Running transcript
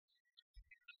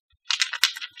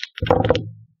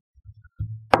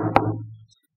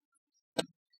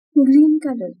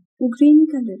color, green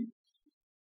color.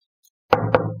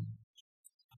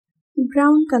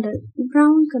 Brown color,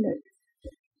 brown color.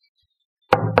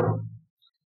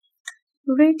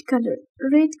 Red color,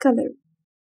 red color.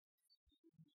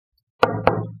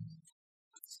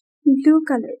 Blue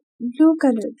color, blue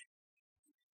color.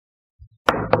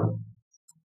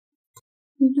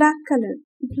 Black color,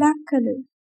 black color.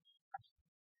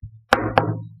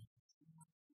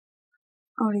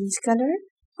 Orange color,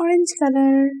 orange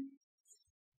color.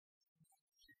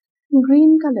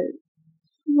 Green color,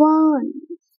 1.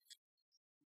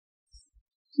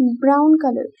 Brown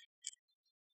color,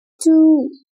 2.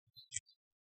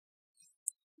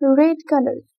 Red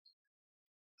color,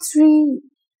 3.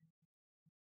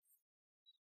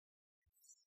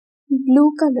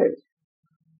 Blue color,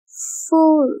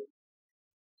 4.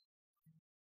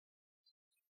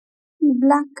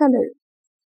 Black color,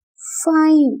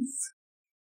 5.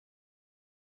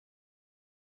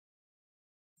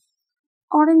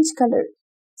 Orange color,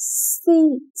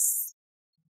 6.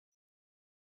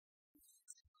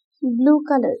 Blue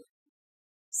color,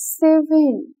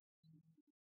 7.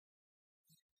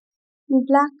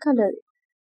 Black color,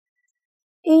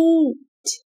 8.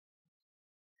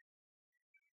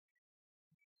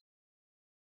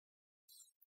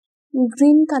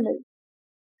 Green color,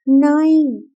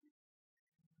 9.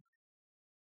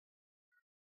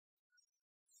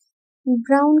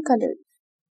 Brown color,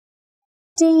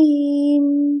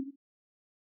 10.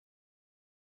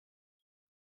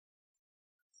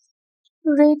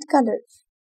 Red color,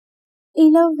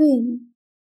 11.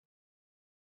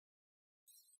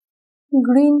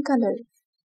 Green color,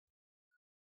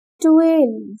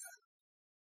 12.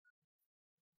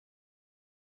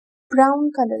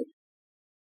 Brown color,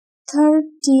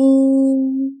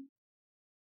 13.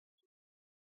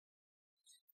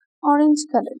 Orange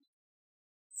color,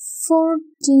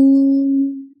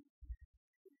 14.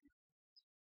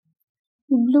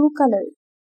 Blue color,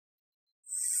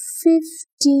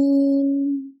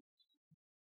 15.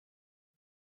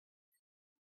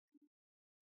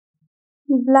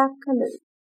 Black color,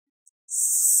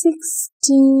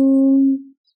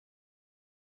 16.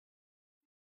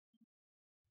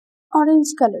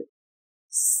 Orange color,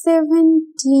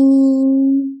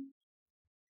 17.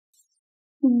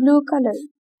 Blue color,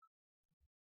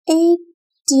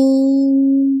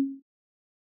 18.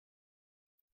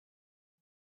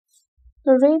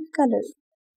 Red color,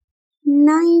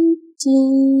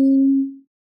 19.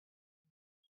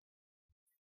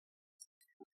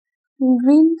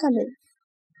 Green color,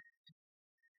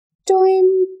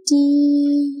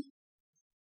 20.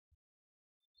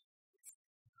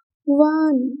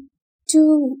 1,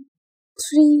 2,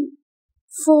 3,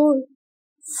 4,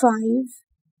 5,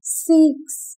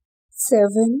 6,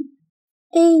 7,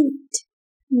 8,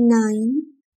 9,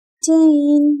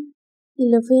 10,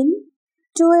 11,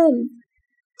 12,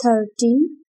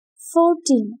 13,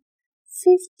 14,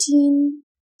 15,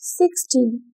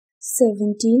 16,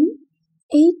 17,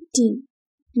 18,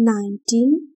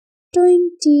 19,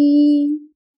 20.